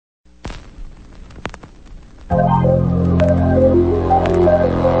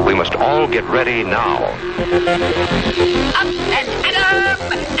must all get ready now. Up and Adam!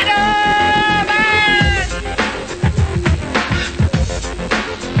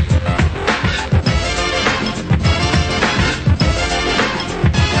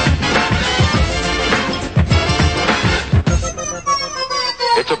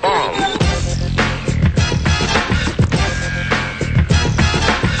 It's a bomb.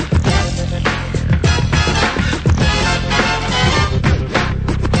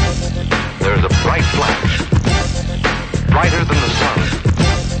 There's a bright flash. Brighter than the sun.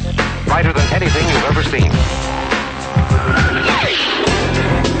 Brighter than anything you've ever seen.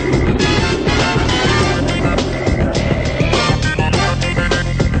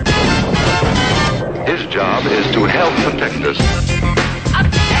 His job is to help protect us.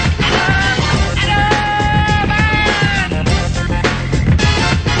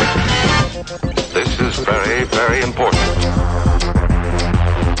 This is very, very important.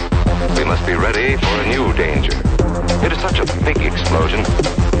 We must be ready for a new danger. It is such a big explosion.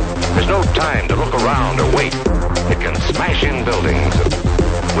 There's no time to look around or wait. It can smash in buildings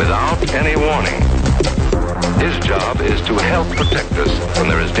without any warning. His job is to help protect us when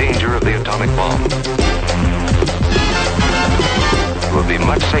there is danger of the atomic bomb. We'll be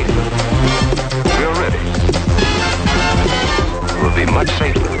much safer. We're ready. We'll be much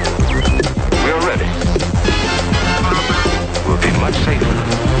safer. We're ready. We'll be much safer.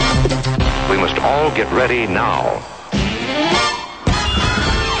 We must all get ready now.